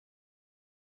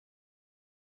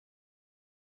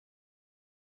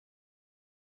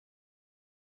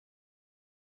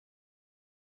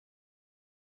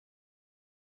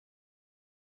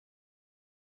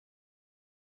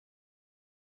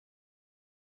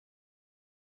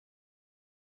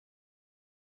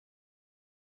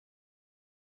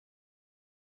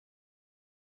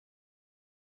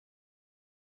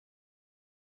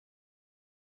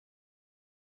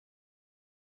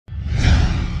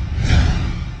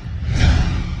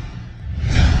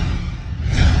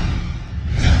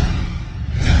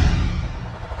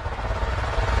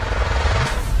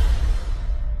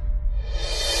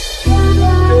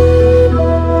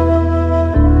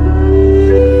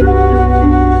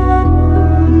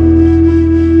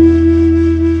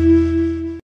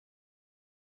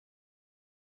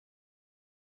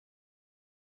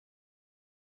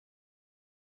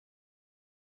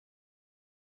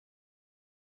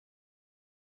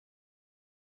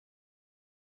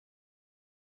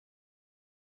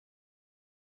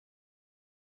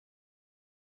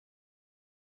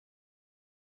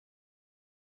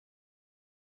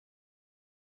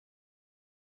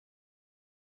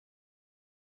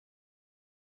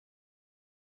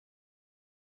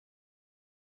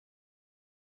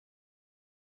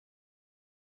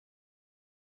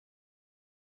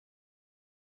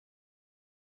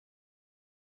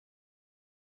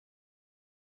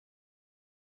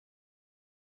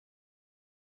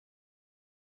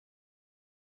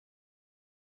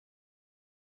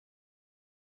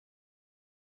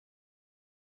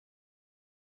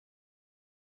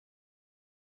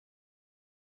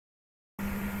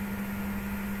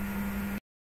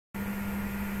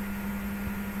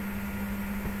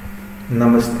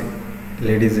Namaste,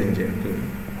 ladies and gentlemen.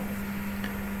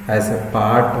 As a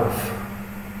part of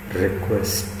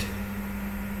request,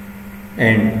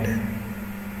 and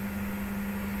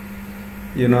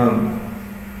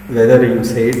whether you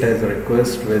say it as a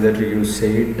request, whether you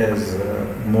say it as a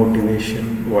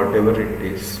motivation, whatever it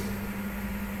is,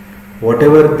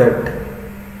 whatever that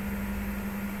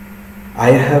I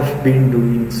have been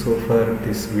doing so far,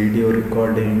 this video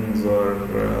recordings or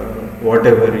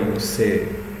whatever you say,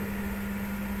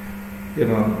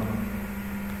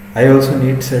 I also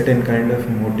need certain kind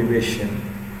of motivation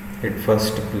at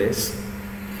first place,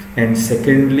 and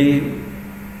secondly,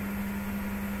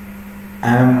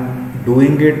 I am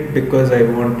doing it because I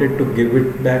wanted to give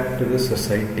it back to the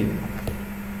society.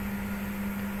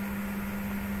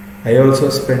 I also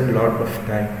spend a lot of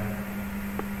time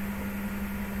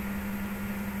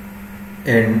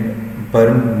and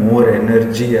burn more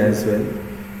energy as well.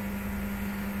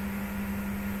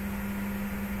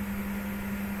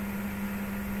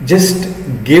 Just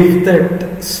give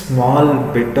that small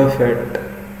bit of it,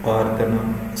 or the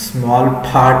small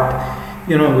part,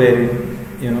 wherein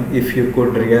if you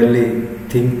could really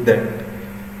think that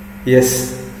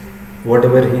yes,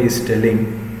 whatever he is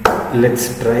telling,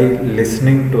 let's try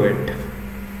listening to it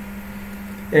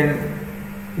and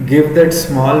give that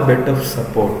small bit of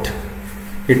support.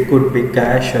 It could be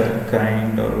cash or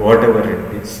kind or whatever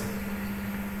it is.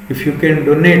 If you can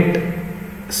donate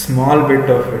small bit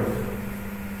of it,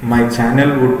 my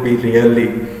channel would be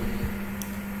really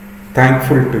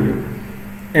thankful to you,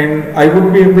 and I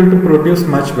would be able to produce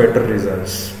much better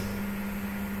results.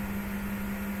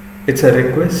 It's a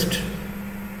request,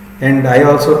 and I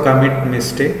also commit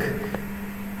mistake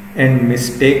and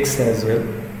mistakes as well.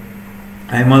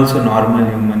 I am also normal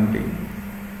human being.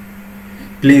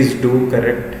 Please do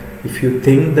correct. If you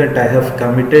think that I have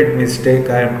committed mistake,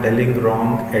 I am telling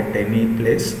wrong at any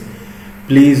place,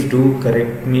 please do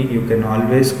correct me. You can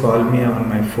always call me on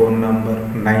my phone number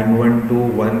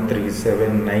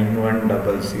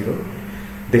 9121379100.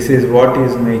 This is what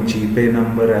is my GPay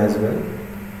number as well,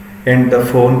 and the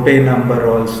phone pay number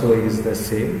also is the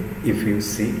same. If you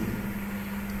see,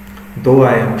 though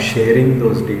I am sharing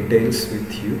those details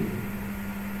with you,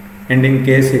 and in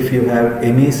case if you have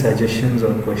any suggestions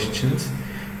or questions,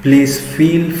 please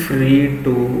feel free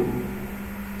to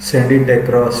send it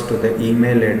across to the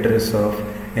email address of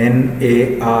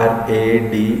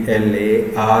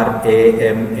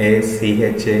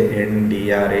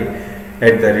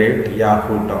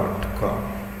naradlamachandra@yahoo.com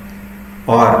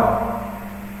or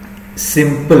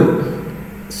simple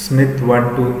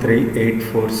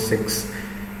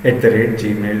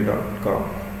smith123846@gmail.com.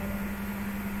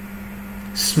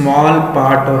 Small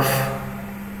part of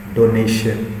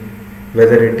donation,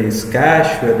 whether it is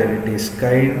cash, whether it is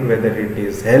kind, whether it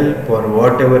is help or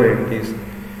whatever it is,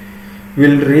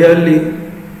 will really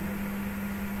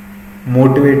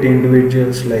motivate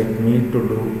individuals like me to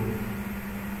do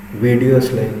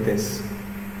videos like this.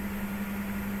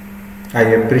 I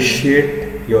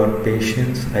appreciate your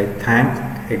patience. I thank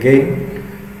again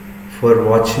for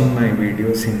watching my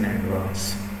videos in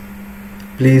advance.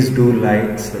 Please do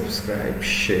like, subscribe,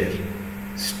 share.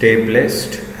 Stay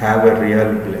blessed. Have a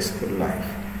real blissful life.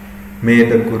 May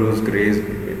the Guru's grace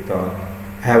be with all.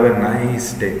 Have a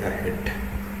nice day ahead.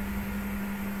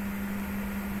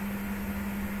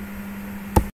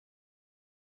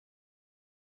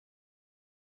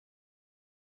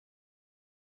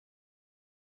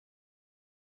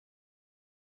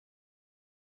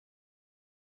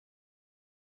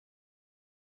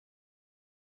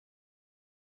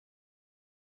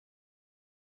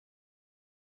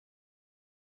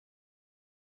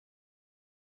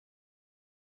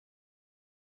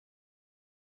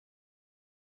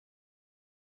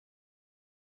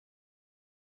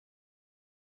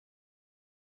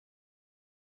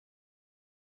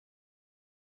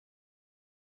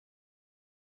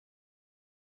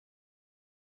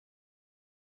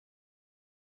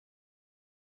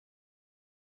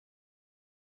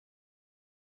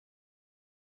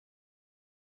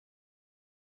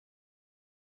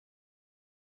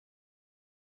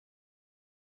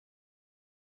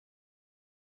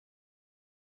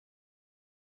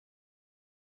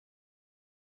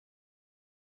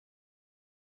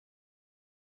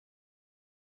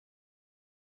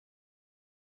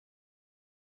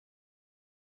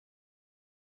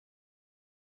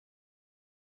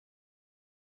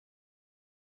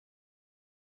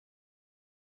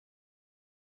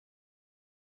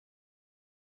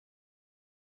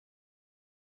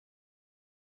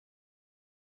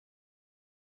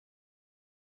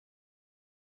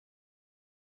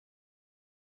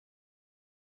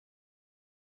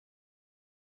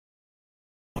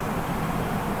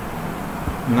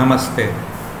 Namaste,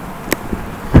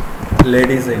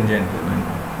 ladies and gentlemen.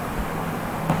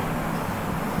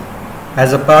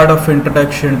 As a part of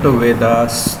introduction to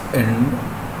Vedas and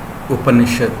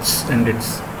Upanishads and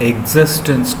its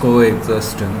existence,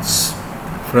 coexistence,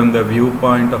 from the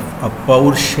viewpoint of a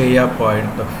Paursheya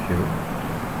point of view,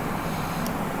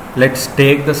 let's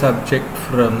take the subject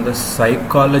from the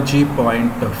psychology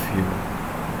point of view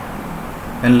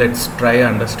and let's try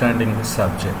understanding the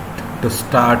subject. To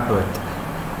start with,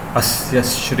 Asya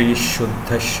Shri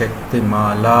Shuddha Shakti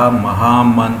Mala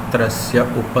Mahamantrasya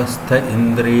Upastha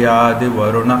Indriyadi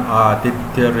Varuna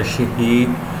Aditya Rishihi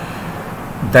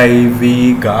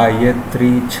Daivi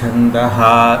Gayatri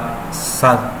Chandaha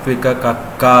Sattvika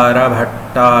Kakkara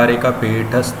Bhattarika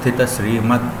Peethasthita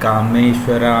Srimad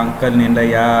Kameshwaranka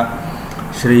Nilaya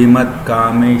Srimad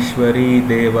Kameshwari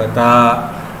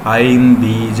Devata Aim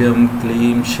Bijam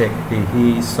Klim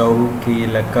Shaktihi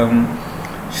Saukilakam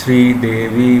Shri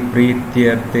Devi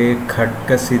Prityarte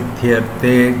Khatka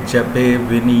Siddhyarte Jape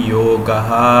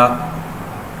Viniyogaha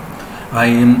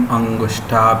Aim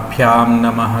Angushtabhyam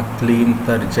Namaha Klim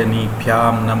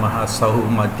Tarjanibhyam Namaha Sau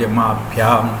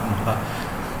Madhyamabhyam Namaha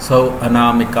Sau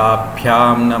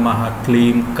Anamikabhyam Namaha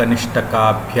Klim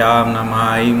Kanishtakabhyam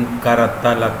Namaha Aim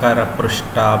Karatalakara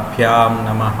Prishtabhyam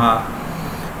Namaha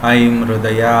Aim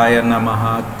Hridayaya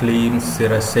Namaha Klim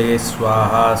Sirase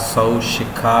Swaha Sau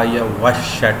Shikhaya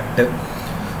Vashat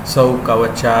Sau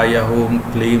Kavachaya Hum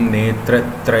Klim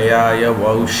Netratrayaya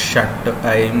Vaushat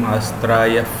Aim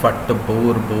Astraya Fat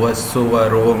Bhur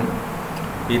Bhuvasuvarom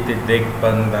Iti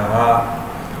Digbandaha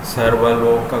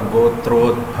Sarvaloka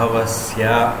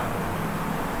Gotrodbhavasya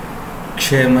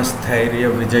Kshemasthirya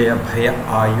Vijaya Bhaya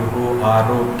Ayuhu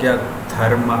Arogya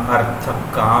Dharma Artha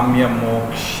Kamya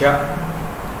Moksha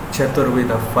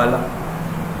Chaturvida Phala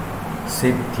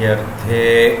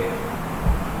Siddhyarthe.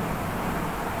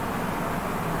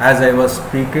 As I was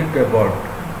speaking about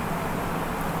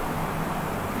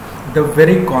the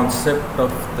very concept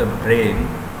of the brain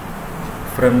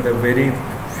from the very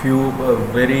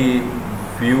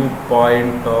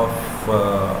viewpoint of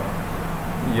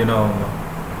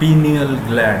pineal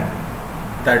gland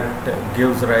that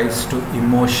gives rise to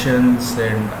emotions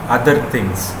and other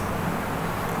things,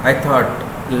 I thought,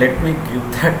 let me give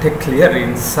that a clear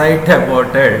insight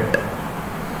about it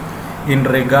in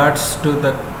regards to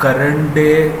the current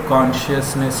day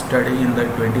consciousness study in the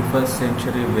 21st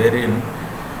century, wherein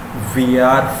we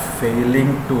are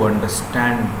failing to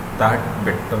understand that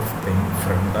bit of thing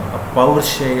from the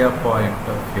Apaursheya point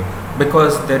of view,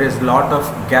 because there is lot of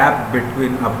gap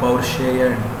between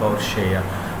Apaursheya and Paursheya,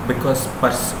 because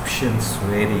perceptions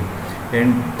vary,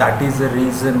 and that is the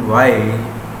reason why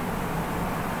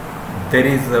there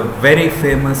is a very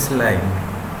famous line: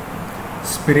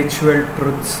 spiritual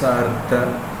truths are the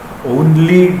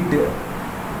only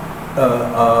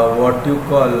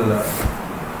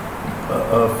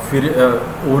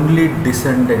only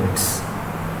descendants,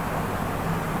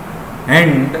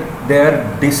 and they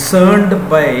are discerned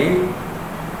by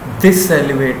this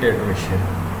elevated vision.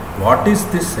 What is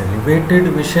this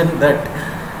elevated vision that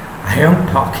I am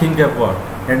talking about,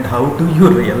 and how do you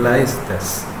realize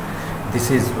this? This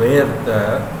is where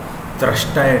the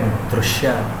Drashta and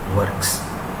Drushya works,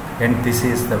 and this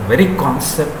is the very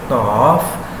concept of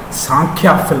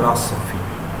Sankhya philosophy,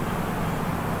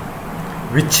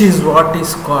 which is what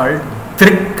is called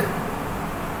Drik,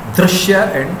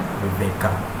 Drushya and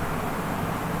Viveka.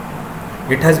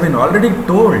 It has been already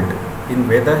told in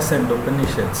Vedas and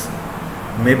Upanishads.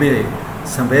 Maybe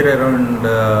somewhere around,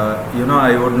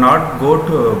 I would not go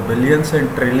to billions and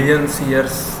trillions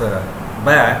years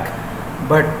back,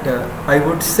 but I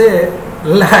would say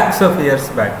lakhs of years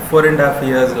back, 4.5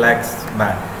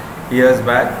 years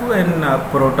back, when a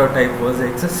prototype was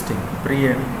existing, pre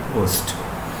and post.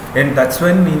 And that's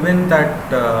when even that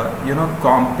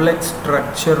complex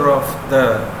structure of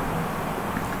the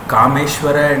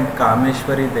Kameshwara and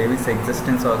Kameshwari Devi's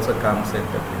existence also comes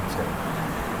into picture.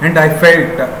 And I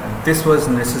felt this was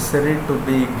necessary to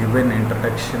be given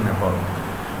introduction about,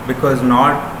 because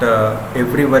not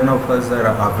every one of us are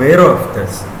aware of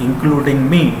this, including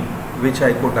me, which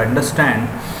I could understand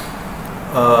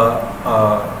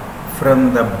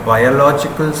from the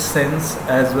biological sense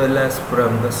as well as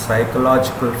from the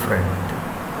psychological front.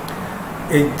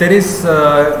 There is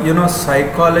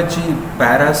psychology,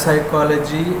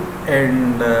 parapsychology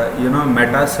and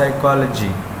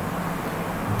metapsychology.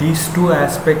 These two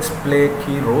aspects play a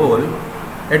key role.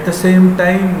 At the same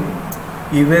time,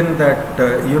 even that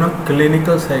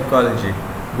clinical psychology,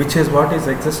 which is what is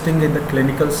existing in the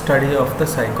clinical study of the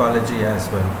psychology as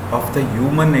well, of the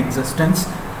human existence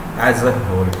as a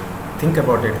whole. Think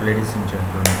about it, ladies and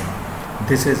gentlemen.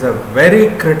 This is a very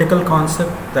critical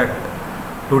concept that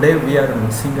today we are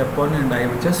missing upon, and I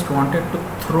just wanted to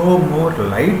throw more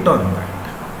light on that.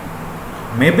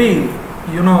 Maybe,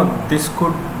 this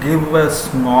could give a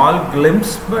small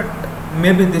glimpse, but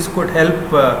maybe this could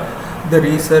help the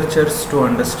researchers to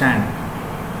understand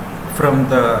from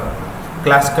the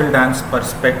classical dance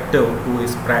perspective, who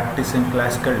is practicing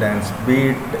classical dance, be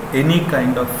it any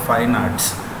kind of fine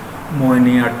arts,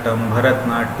 Mohiniyattam,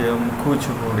 Bharatnatyam,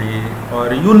 Kuchipudi,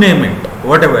 or you name it,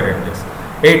 whatever it is,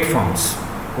 8 forms,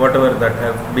 whatever that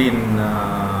have been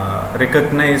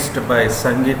recognized by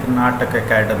Sangeet Natak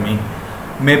Academy,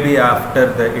 maybe after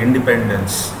the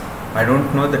independence. I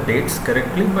don't know the dates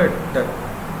correctly, but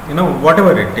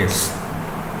whatever it is.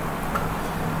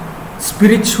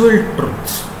 Spiritual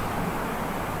truths.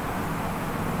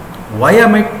 Why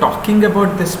am I talking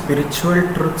about the spiritual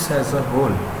truths as a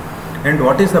whole? And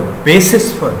what is the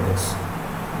basis for this?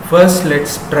 First,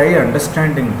 let's try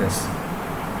understanding this.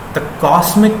 The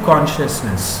cosmic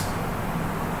consciousness.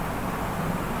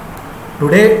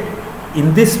 Today,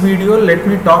 in this video, let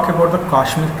me talk about the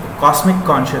cosmic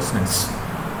consciousness.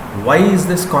 Why is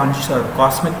this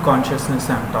cosmic consciousness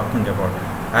I am talking about?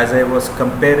 As I was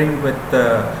comparing with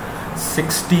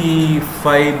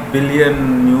 65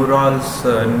 billion neurons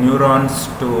to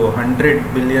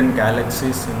 100 billion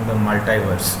galaxies in the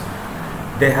multiverse.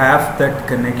 They have that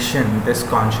connection, this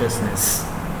consciousness.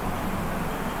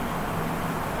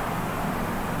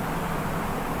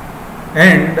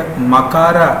 And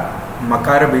Makara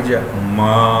Bija,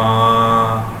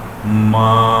 Ma,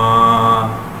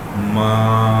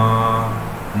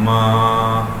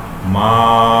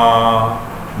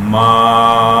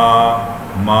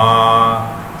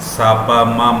 Sapa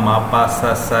ma pa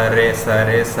sa re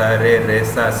re sa re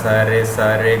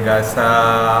ga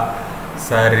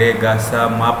sa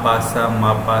ma pa sa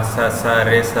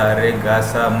re ga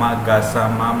sa ma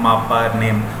pa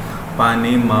ni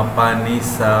ma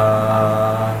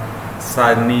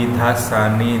sa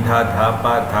ni dha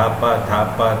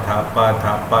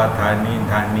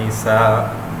dha ni sa.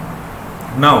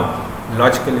 Now,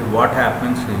 logically, what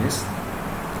happens is,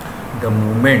 the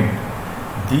moment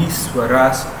these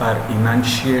swaras are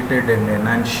enunciated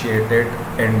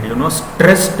and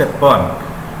stressed upon,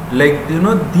 like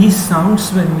these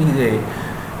sounds, when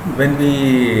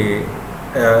we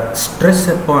stress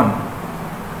upon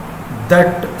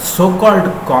that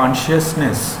so-called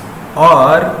consciousness,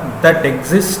 or that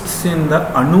exists in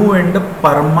the Anu and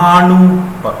Parmanu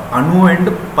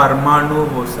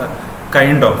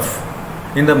kind of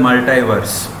in the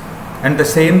multiverse. And the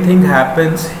same thing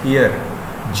happens here,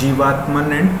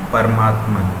 Jivatman and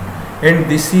Paramatman. And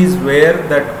this is where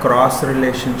that cross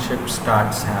relationship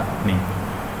starts happening,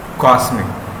 cosmic,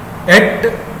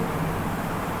 at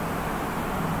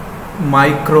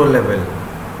micro level.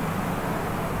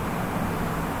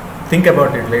 Think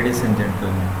about it, ladies and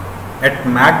gentlemen. At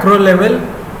macro level,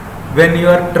 when you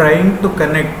are trying to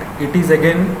connect, it is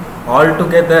again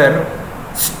altogether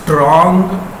strong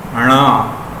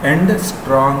na and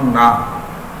strong na.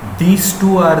 These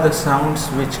two are the sounds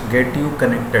which get you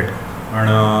connected. Na,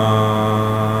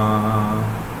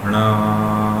 na,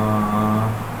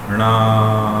 na,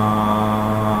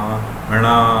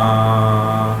 na,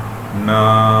 na,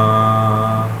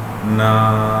 na,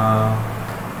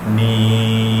 ni,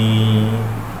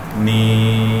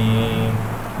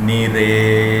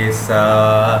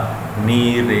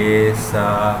 re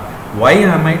sa. Why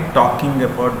am I talking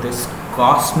about this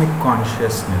cosmic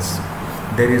consciousness?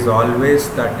 There is always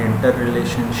that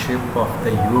interrelationship of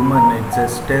the human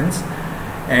existence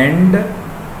and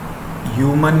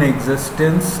human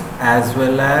existence as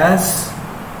well as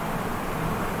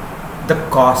the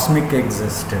cosmic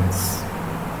existence.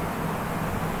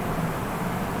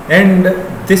 And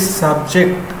this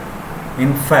subject,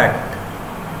 in fact,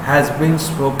 has been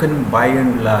spoken by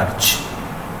and large.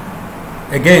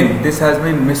 Again, this has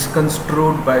been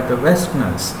misconstrued by the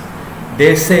Westerners.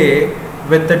 They say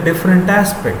with a different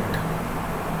aspect,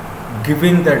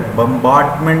 giving that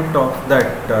bombardment of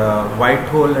that white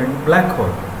hole and black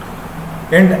hole.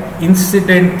 And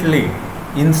incidentally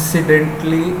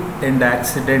and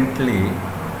accidentally,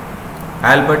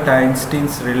 Albert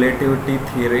Einstein's relativity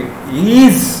theory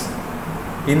is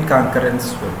in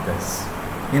concurrence with this,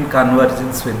 in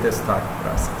convergence with this thought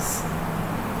process.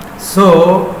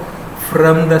 So,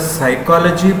 from the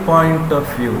psychology point of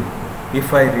view,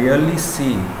 if I really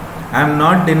see, I am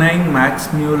not denying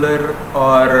Max Muller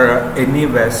or any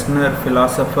Westerner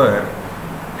philosopher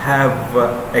have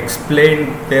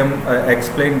explained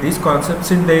these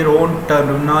concepts in their own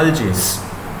terminologies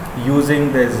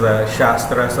using these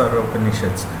Shastras or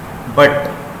Upanishads. But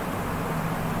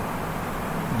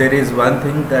there is one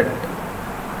thing that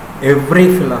every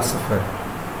philosopher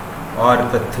or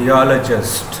the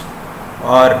theologist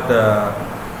or the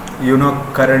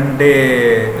current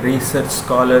day research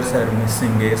scholars are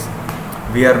missing is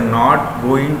we are not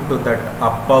going to that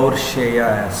apaurusheya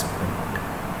aspect.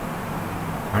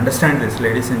 Understand this,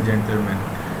 ladies and gentlemen.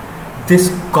 This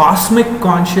cosmic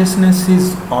consciousness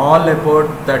is all about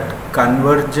that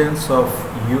convergence of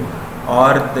you,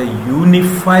 or the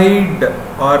unified,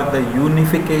 or the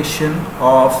unification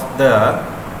of the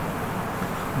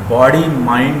body,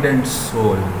 mind and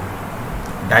soul,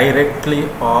 directly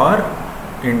or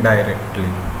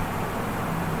indirectly.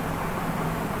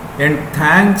 And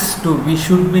thanks to, we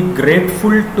should be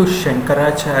grateful to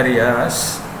Shankaracharya's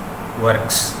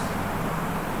works.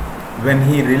 When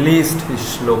he released his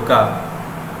shloka,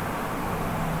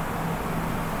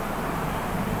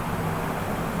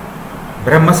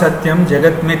 Brahma Satyam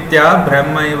Jagat Mithya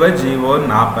Brahmaiva Jivo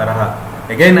Naparaha.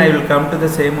 Again I will come to the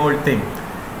same old thing.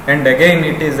 And again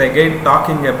it is again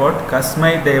talking about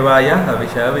Kasmai Devaya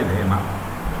Havisha Vidhema.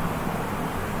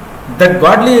 That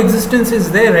godly existence is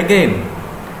there again.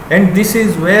 And this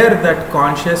is where that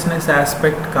consciousness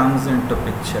aspect comes into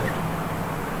picture.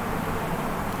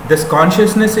 This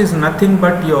consciousness is nothing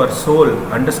but your soul.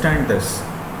 Understand this.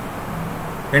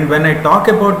 And when I talk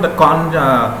about the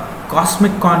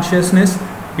cosmic consciousness,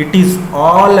 it is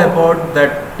all about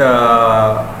that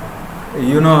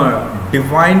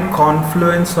divine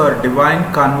confluence or divine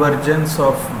convergence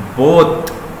of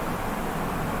both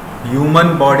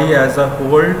human body as a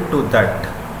whole to that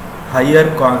higher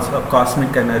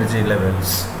cosmic energy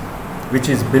levels, which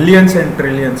is billions and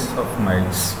trillions of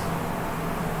miles.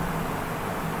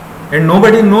 And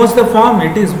nobody knows the form.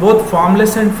 It is both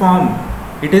formless and form.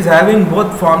 It is having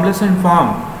both formless and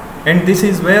form. And this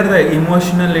is where the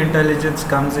emotional intelligence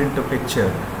comes into picture.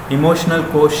 Emotional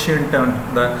quotient and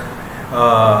the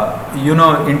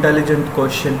intelligent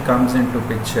quotient comes into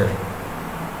picture.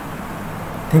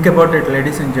 Think about it,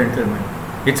 ladies and gentlemen.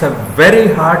 It's a very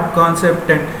hard concept,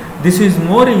 and this is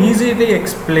more easily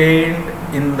explained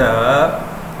in the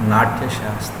Natya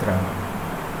Shastra,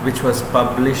 which was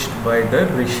published by the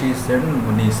Rishis and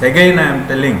Munis. Again I am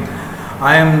telling,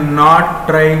 I am not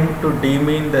trying to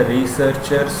demean the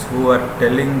researchers who are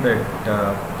telling that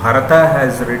Bharata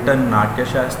has written Natya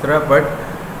Shastra, but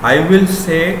I will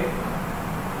say,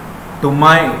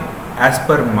 as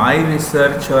per my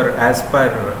research or as per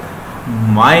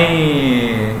my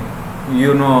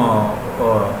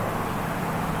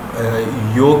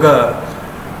yoga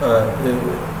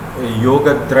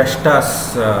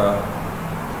drashtas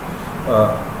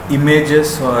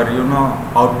images or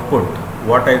output,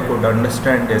 what I could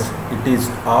understand is it is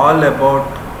all about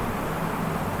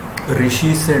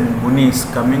rishis and munis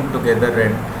coming together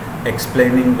and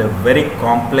explaining the very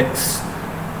complex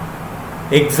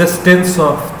existence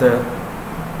of the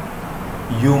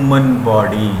human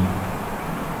body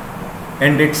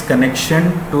and its connection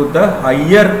to the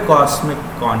higher cosmic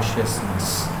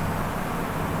consciousness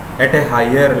at a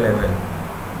higher level,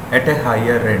 at a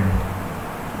higher end.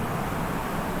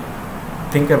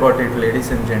 Think about it, ladies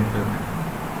and gentlemen.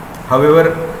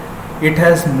 However, it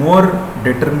has more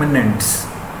determinants,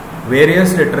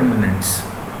 various determinants,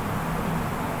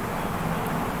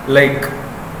 like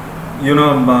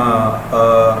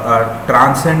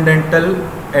transcendental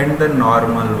and the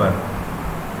normal one.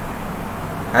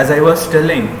 As I was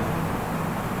telling,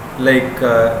 like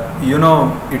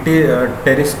it is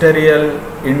terrestrial,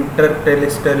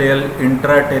 interterrestrial,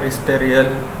 intraterrestrial,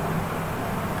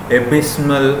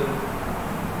 abysmal,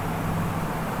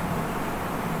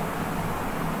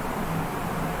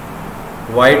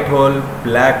 white hole,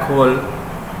 black hole.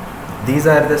 These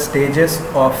are the stages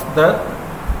of the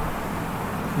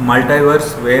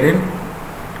multiverse wherein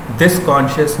this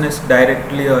consciousness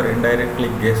directly or indirectly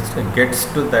gets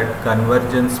to that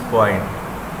convergence point.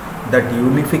 That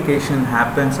unification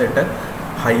happens at a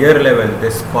higher level,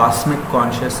 this cosmic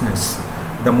consciousness.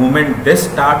 The moment this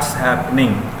starts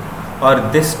happening or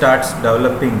this starts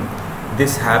developing,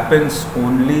 this happens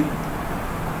only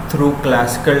through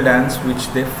classical dance, which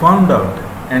they found out,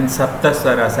 and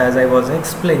Saptaswaras, as I was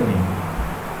explaining.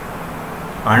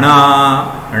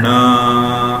 Ana, ana,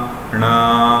 ana,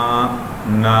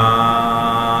 na,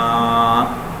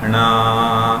 na,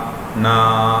 na.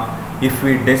 If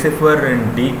we decipher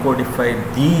and decodify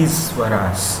these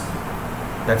swaras,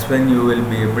 that's when you will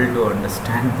be able to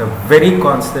understand the very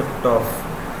concept of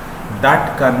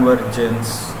that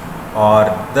convergence or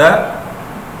the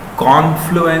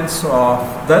confluence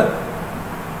of the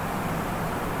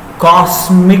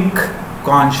cosmic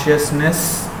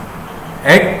consciousness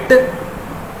at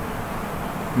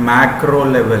macro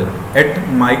level, at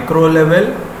micro level,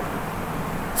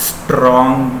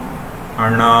 strong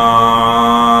ana,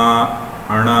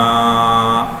 ana,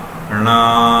 ana,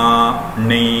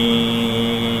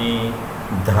 ni,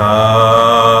 dha,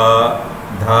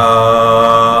 dha,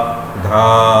 dha,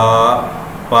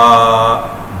 pa,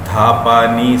 dha, pa,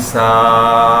 ni, sa,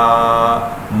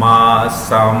 ma,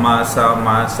 sama,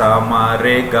 sama, sama,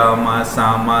 re, ga, ma,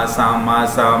 sama, sama,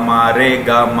 sama, re,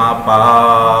 ga, ma, pa.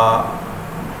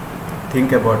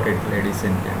 Think about it, ladies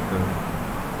and gentlemen.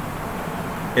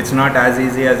 It's not as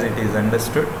easy as it is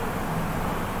understood.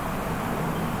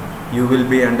 You will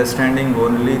be understanding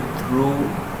only through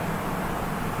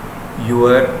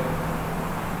your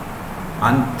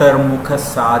antarmukha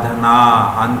sadhana,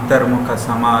 antarmukha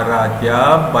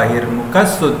samaradhya, bahirmukha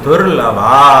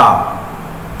sudurlava.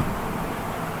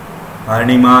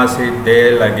 Anima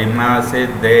siddhe, lagima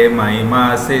siddhe,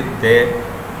 mahima siddhe,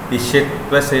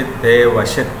 ishitva siddhe,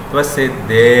 vashitva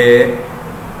siddhe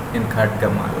in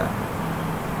Khatgamala.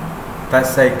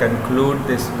 Thus I conclude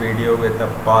this video with a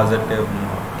positive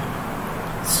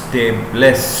note. Stay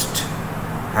blessed.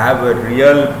 Have a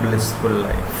real blissful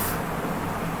life.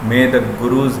 May the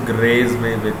Guru's grace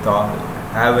be with all.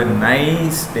 Have a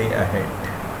nice day ahead.